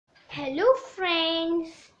Hello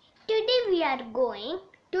friends, today we are going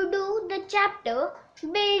to do the chapter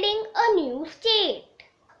Building a New State.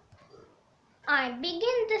 I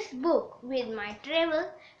begin this book with my travel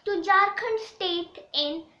to Jharkhand state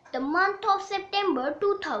in the month of September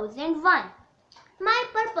 2001. My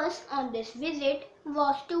purpose on this visit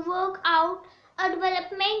was to work out a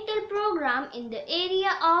developmental program in the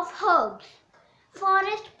area of herbs,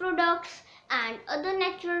 forest products and other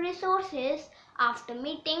natural resources after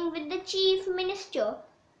meeting with the Chief Minister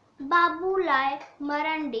Babulai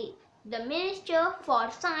Marandi, the Minister for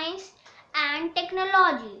Science and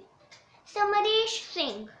Technology, Samaresh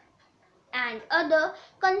Singh and other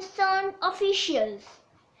concerned officials.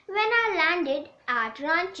 When I landed at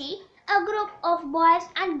Ranchi, a group of boys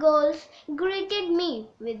and girls greeted me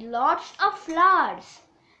with lots of flowers.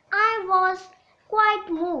 I was quite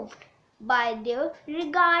moved by their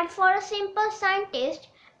regard for a simple scientist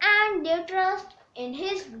and their trust in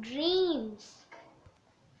his dreams.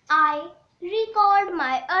 I recalled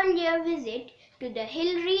my earlier visit to the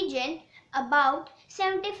hill region about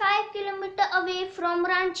 75 km away from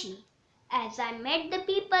Ranchi, as I met the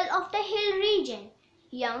people of the hill region,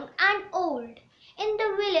 young and old, in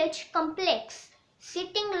the village complex,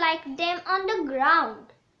 sitting like them on the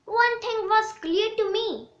ground. One thing was clear to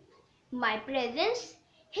me. My presence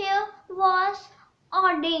here was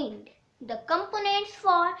ordained. The components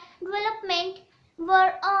for development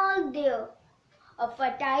were all there. A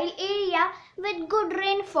fertile area with good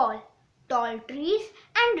rainfall, tall trees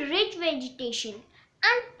and rich vegetation,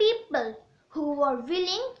 and people who were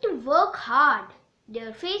willing to work hard.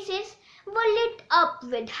 Their faces were lit up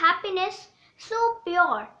with happiness so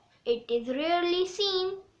pure it is rarely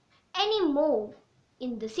seen anymore,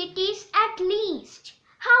 in the cities at least.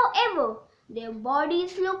 However, their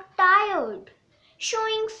bodies looked tired,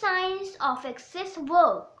 showing signs of excess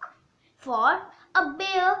work for a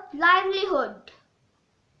bare livelihood.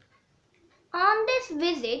 On this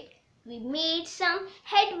visit, we made some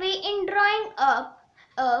headway in drawing up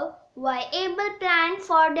a viable plan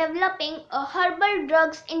for developing a herbal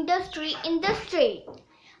drugs industry in the state.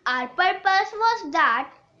 Our purpose was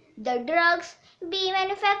that the drugs be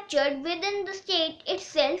manufactured within the state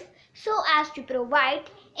itself so as to provide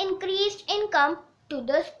increased income to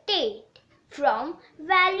the state from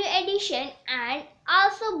value addition and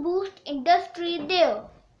also boost industry there.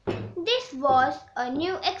 This was a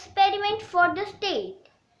new experiment for the state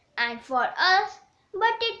and for us,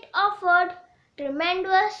 but it offered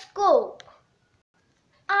tremendous scope.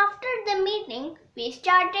 After the meeting, we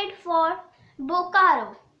started for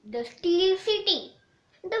Bokaro, the steel city.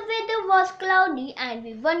 The weather was cloudy and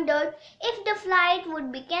we wondered if the flight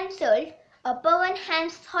would be cancelled. A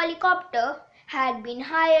Pawan-Hans helicopter had been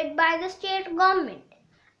hired by the state government.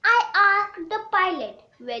 I asked the pilot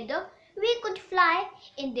whether we could fly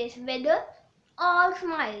in this weather. All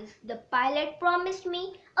smiles. The pilot promised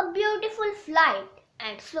me a beautiful flight,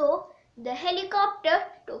 and so the helicopter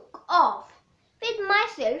took off with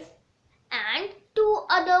myself and two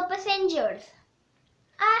other passengers.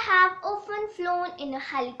 I have often flown in a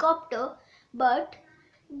helicopter, but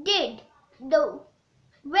did the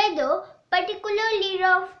weather particularly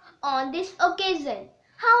rough on this occasion.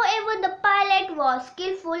 However, the pilot was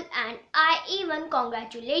skillful and I even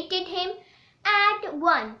congratulated him at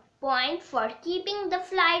one point for keeping the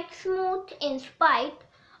flight smooth in spite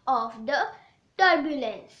of the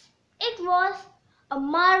turbulence. It was a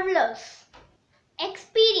marvelous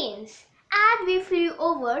experience as we flew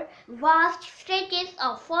over vast stretches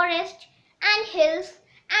of forest and hills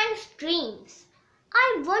and streams.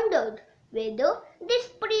 I wondered whether this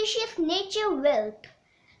precious nature wealth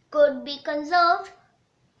could be conserved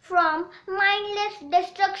from mindless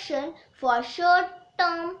destruction for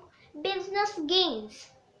short-term business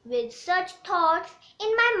gains. With such thoughts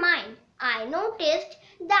in my mind, I noticed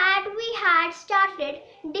that we had started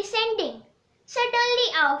descending. Suddenly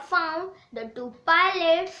I found the two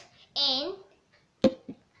pilots in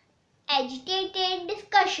agitated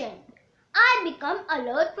discussion. I became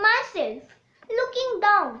alert myself. Looking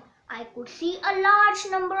down, I could see a large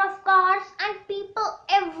number of cars and people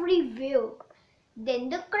everywhere. Then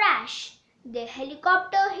the crash. The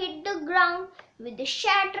helicopter hit the ground with a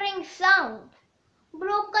shattering sound.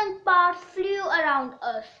 Broken parts flew around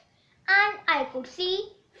us and I could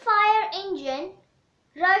see fire engine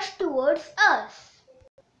rush towards us.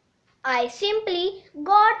 I simply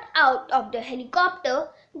got out of the helicopter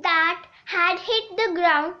that had hit the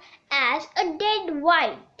ground as a dead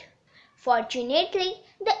white. Fortunately,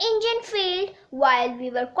 the engine failed while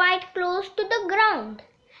we were quite close to the ground.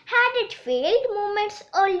 Had it failed moments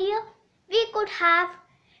earlier, we could have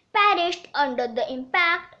perished under the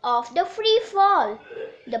impact of the free fall.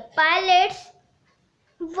 The pilots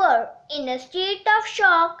were in a state of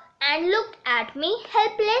shock and looked at me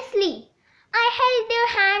helplessly. I held their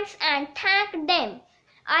hands and thanked them.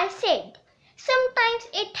 I said, "Sometimes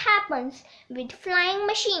it happens with flying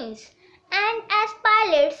machines, and as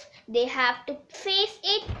pilots, they have to face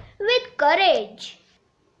it with courage."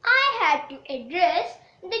 I had to address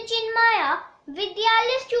the Chinmaya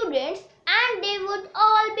Vidyalaya students, and they would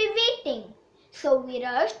all be waiting. So we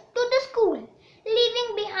rushed to the school,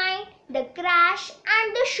 leaving behind the crash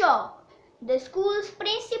and the shock. The school's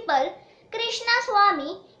principal, Krishna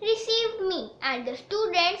Swami, received me, and the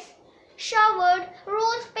students showered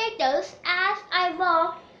rose petals as I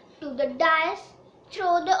walked to the dais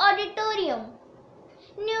through the auditorium.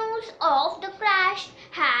 News of the crash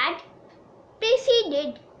had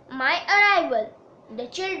preceded my arrival. The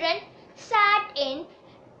children sat in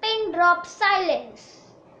pin-drop silence.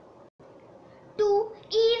 To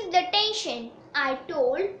ease the tension, I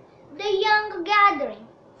told the young gathering,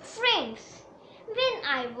 "Friends, when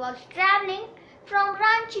I was traveling from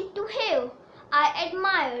Ranchi to here, I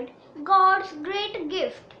admired God's great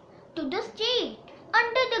gift to the state.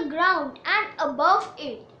 Under the ground and above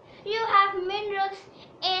it, you have minerals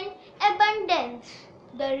in abundance.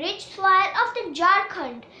 The rich soil of the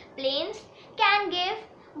Jharkhand plains can give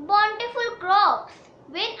bountiful crops.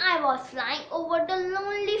 When I was flying over the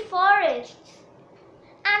lonely forests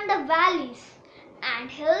and the valleys and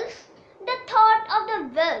hills, the thought of the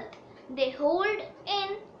wealth they hold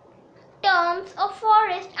in terms of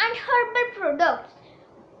forest and herbal products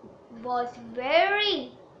was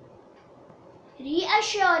very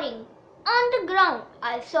reassuring. On the ground,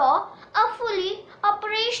 I saw a fully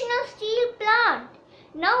operational steel plant.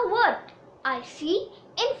 Now what I see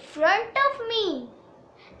in front of me,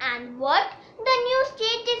 and what the new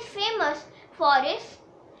state is famous for is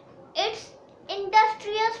its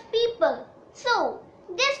industrious people. So,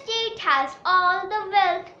 this state has all the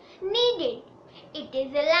wealth needed. It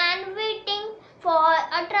is a land waiting for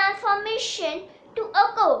a transformation to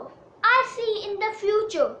occur. I see in the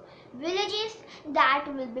future villages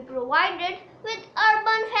that will be provided with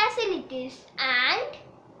urban facilities and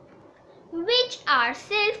which are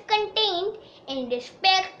self-contained in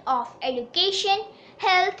respect of education,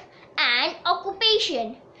 health and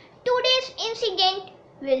occupation. Today's incident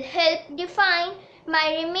will help define my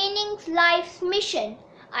remaining life's mission.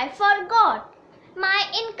 I forgot my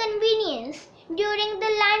inconvenience during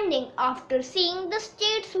the landing after seeing the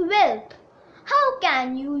state's wealth. How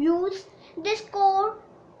can you use this core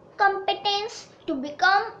competence to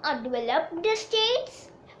become a developed state?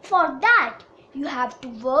 For that, you have to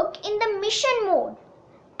work in the mission mode.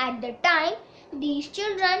 At the time, these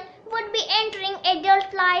children would be entering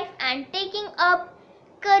adult life and taking up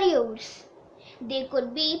careers. They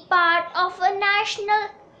could be part of a national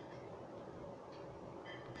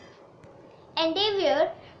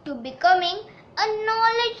endeavor to becoming a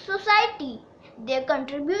knowledge society. Their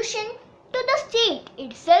contribution to the state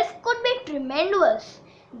itself could be tremendous.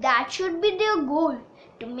 That should be their goal,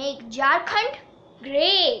 to make Jharkhand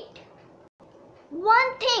great.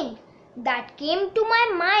 One thing that came to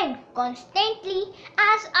my mind constantly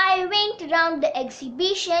as I went round the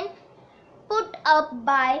exhibition put up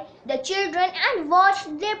by the children and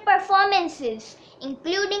watched their performances,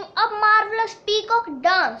 including a marvelous peacock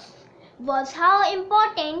dance, was how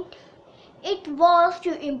important it was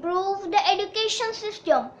to improve the education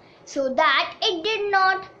system so that it did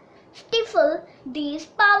not stifle these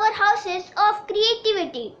powerhouses of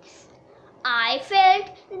creativity. I felt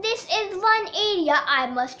this is one area I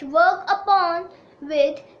must work upon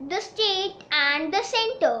with the state and the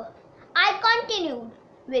center. I continued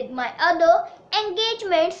with my other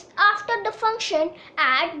engagements after the function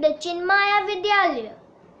at the Chinmaya Vidyalaya.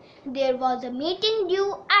 There was a meeting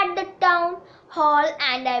due at the town hall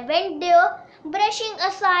and I went there, brushing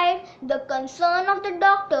aside the concern of the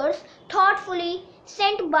doctors thoughtfully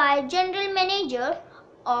sent by General Manager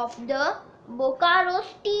of the Bokaro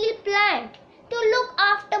steel plant to look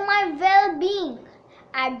after my well-being.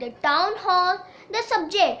 At the town hall, the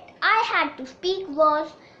subject I had to speak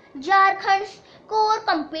was Jharkhand's core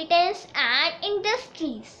competence and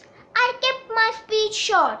industries. I kept my speech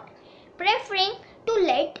short, preferring to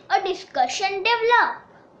let a discussion develop.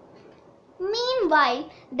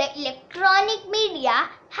 Meanwhile, the electronic media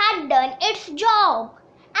had done its job.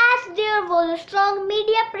 As there was a strong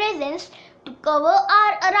media presence to cover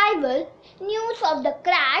our arrival, news of the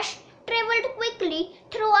crash traveled quickly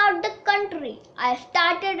throughout the country. I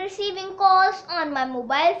started receiving calls on my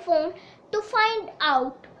mobile phone to find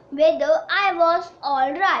out whether I was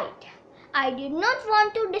all right. I did not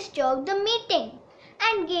want to disturb the meeting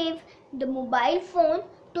and gave the mobile phone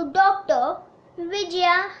to Dr.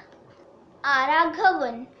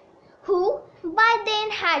 Vijayaraghavan, who by then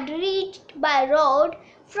had reached by road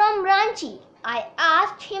from Ranchi. I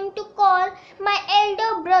asked him to call my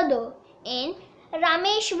elder brother in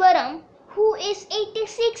Rameshwaram, who is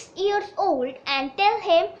 86 years old, and tell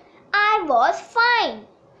him I was fine.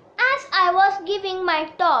 As I was giving my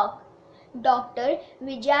talk, Dr.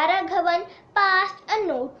 Vijayaraghavan passed a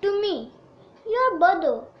note to me. Your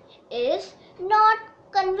brother is not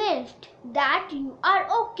convinced that you are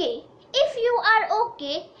okay. If you are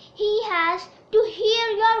okay, he has to hear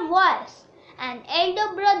your voice. An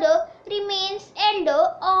elder brother remains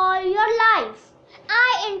elder all your life.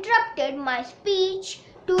 I interrupted my speech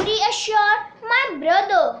to reassure my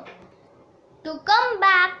brother. To come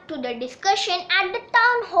back to the discussion at the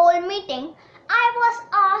town hall meeting, I was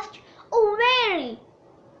asked a very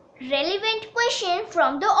relevant question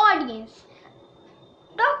from the audience.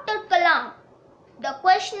 Dr. Kalam, the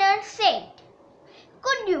questioner said,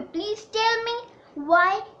 could you please tell me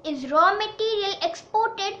why is raw material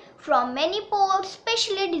exported from many ports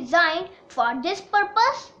specially designed for this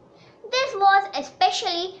purpose? This was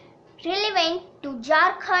especially relevant to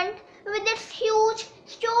Jharkhand with its huge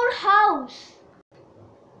storehouse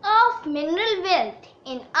of mineral wealth.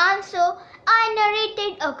 In answer, I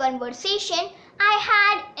narrated a conversation I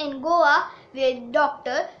had in Goa with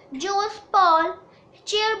Dr. Jose Paul,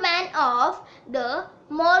 chairman of the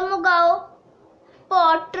Mormugao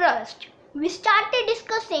Port Trust. We started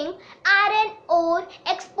discussing iron ore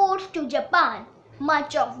exports to Japan,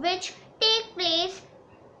 much of which take place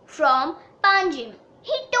from Panjim.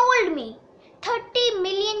 He told me 30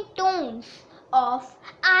 million tons of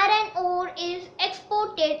iron ore is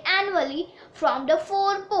exported annually from the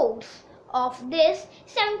 4 ports. Of this,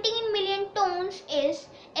 17 million tons is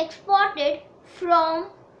exported from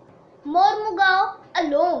Mormugao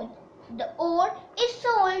alone. The ore is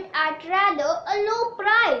sold at rather a low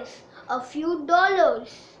price, a few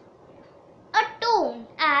dollars a ton,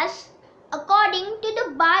 as according to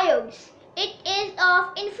the buyers, it is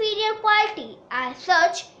of inferior quality. As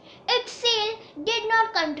such, its sale did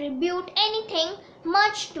not contribute anything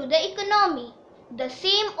much to the economy. The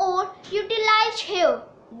same ore utilized here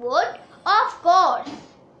would, of course,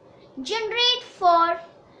 generate for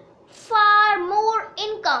far more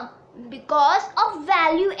income because of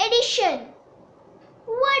value addition.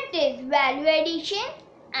 What is value addition,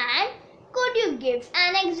 and could you give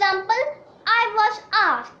an example? I was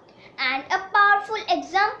asked, and a powerful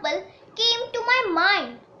example came to my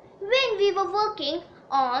mind. When we were working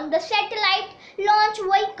on the satellite launch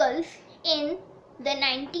vehicles in the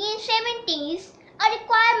 1970s, a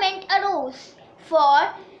requirement arose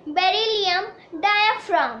for beryllium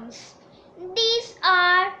diaphragms. These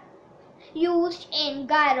are used in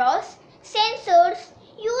gyros, sensors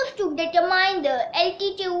used to determine the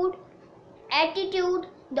altitude,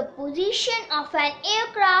 the position of an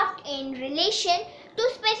aircraft in relation to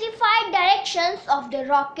specified directions of the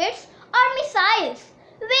rockets or missiles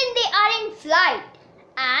when they are in flight.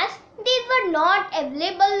 As these were not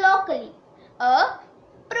available locally, a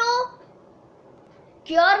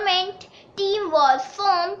procurement team was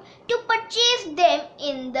formed to purchase them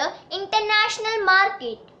in the international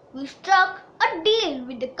market. We struck a deal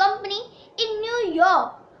with the company in New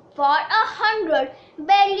York for 100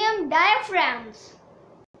 beryllium diaphragms.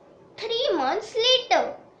 3 months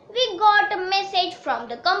later, we got a message from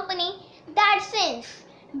the company that since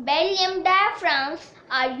beryllium diaphragms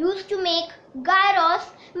are used to make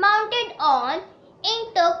gyros mounted on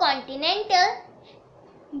intercontinental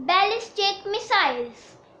ballistic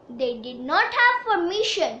missiles, they did not have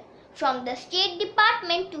permission from the State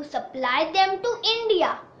Department to supply them to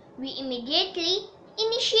India. We immediately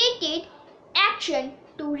initiated action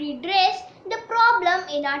to redress the problem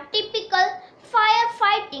in a typical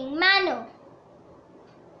firefighting manner.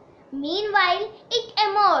 Meanwhile, it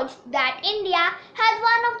emerged that India has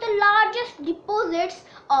one of the largest deposits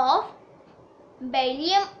of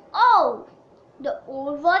beryllium ore. The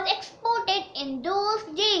ore was exported in those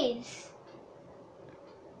days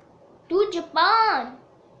to Japan,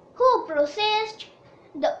 who processed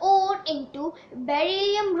the ore into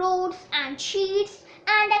beryllium rods and sheets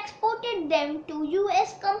and exported them to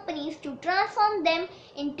US companies to transform them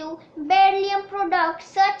into beryllium products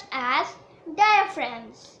such as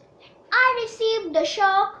diaphragms. I received the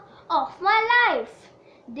shock of my life.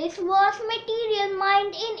 This was material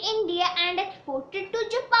mined in India and exported to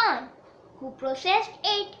Japan, who processed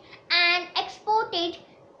it and exported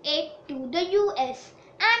it to the US,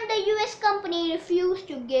 and the US company refused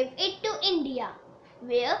to give it to India.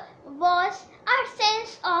 Where was our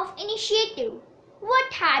sense of initiative?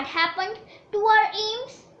 What had happened to our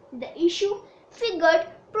aims? The issue figured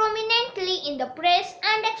prominently in the press,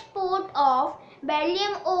 and export of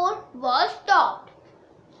beryllium ore was stopped.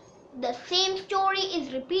 The same story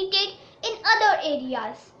is repeated in other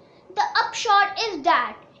areas. The upshot is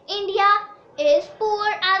that India is poor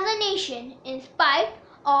as a nation in spite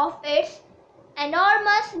of its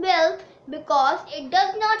enormous wealth because it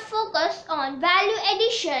does not focus on value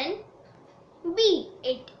addition, be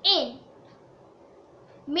it in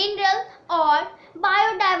mineral or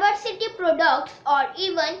biodiversity products or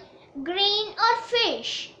even grain or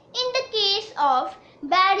fish. In the case of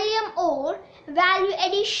beryllium ore, value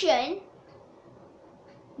addition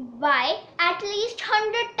by at least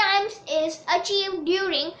 100 times is achieved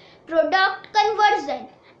during product conversion,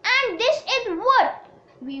 and this is what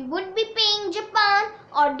we would be paying Japan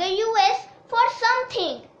or the US for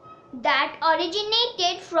something that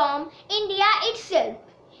originated from India itself.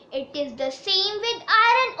 It is the same with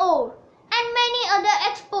iron ore and many other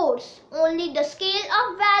exports, only the scale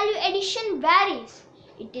of value addition varies.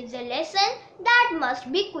 It is a lesson that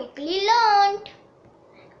must be quickly learned.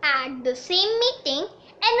 At the same meeting,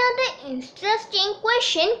 another interesting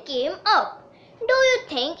question came up. Do you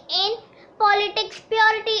think in politics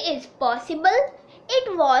purity is possible?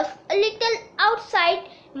 It was a little outside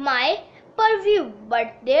my purview,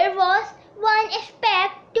 but there was one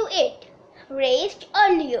aspect to it raised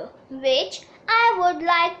earlier which I would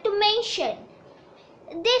like to mention.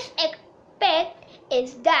 This aspect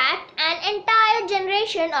is that an entire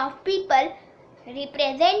generation of people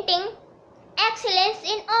representing excellence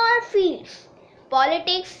in all fields,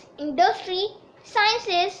 politics, industry,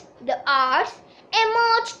 sciences, the arts,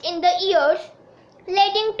 emerged in the years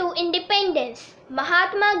leading to independence.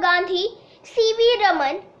 Mahatma Gandhi, C.V.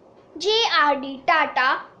 Raman, J.R.D.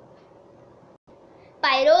 Tata,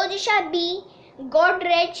 Pirojsha B.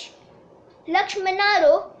 Godrej,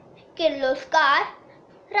 Lakshmanarao Kirloskar,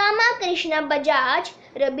 Ramakrishna Bajaj,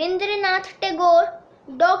 Rabindranath Tagore,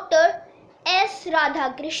 Dr. S.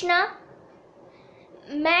 Radhakrishna,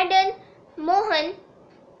 Madan Mohan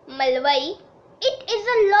Malvai. It is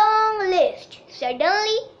a long list.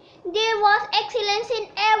 Suddenly, there was excellence in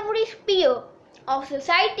every sphere of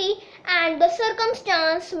society, and the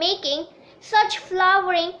circumstance making such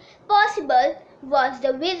flowering possible was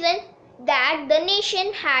the vision that the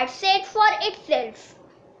nation had set for itself.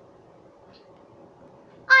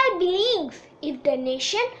 I believe if the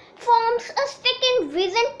nation forms a second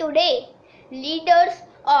vision today, leaders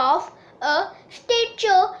of a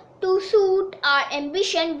stature to suit our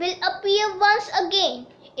ambition will appear once again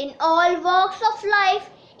in all walks of life,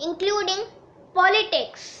 including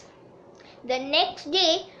politics. The next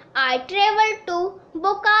day, I traveled to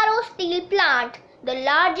Bokaro Steel Plant, the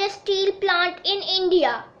largest steel plant in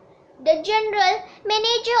India. The general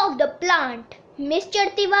manager of the plant, Mr.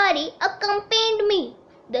 Tiwari, accompanied me.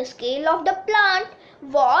 The scale of the plant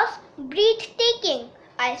was breathtaking.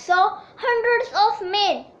 I saw hundreds of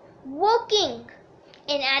men working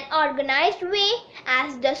in an organized way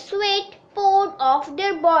as the sweat poured off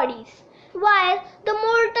their bodies, while the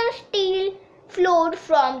molten steel flowed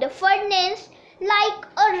from the furnace like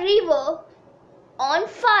a river on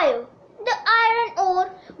fire. The iron ore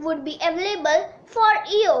would be available for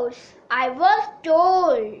years, I was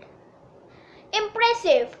told.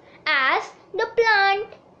 Impressive as the plant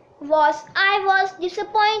was, I was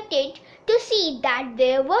disappointed to see that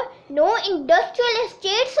there were no industrial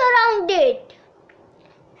estates around it,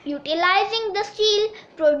 utilizing the steel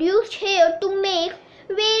produced here to make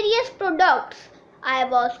various products. I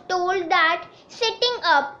was told that setting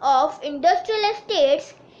up of industrial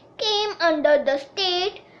estates came under the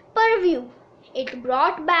state purview. It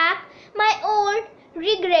brought back my old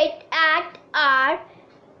regret at our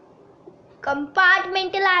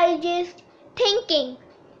compartmentalized thinking.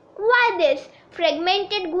 Why this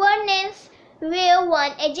fragmented governance where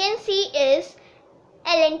one agency is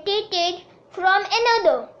alienated from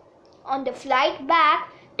another? On the flight back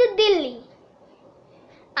to Delhi,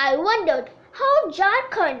 I wondered how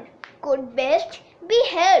Jharkhand could best be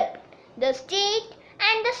helped. The state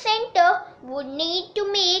and the center would need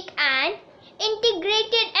to make an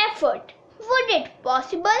integrated effort. Would it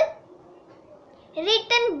possible?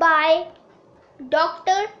 Written by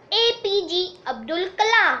Dr. APJ Abdul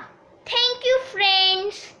Kalam. Thank you,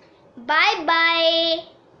 friends. Bye bye.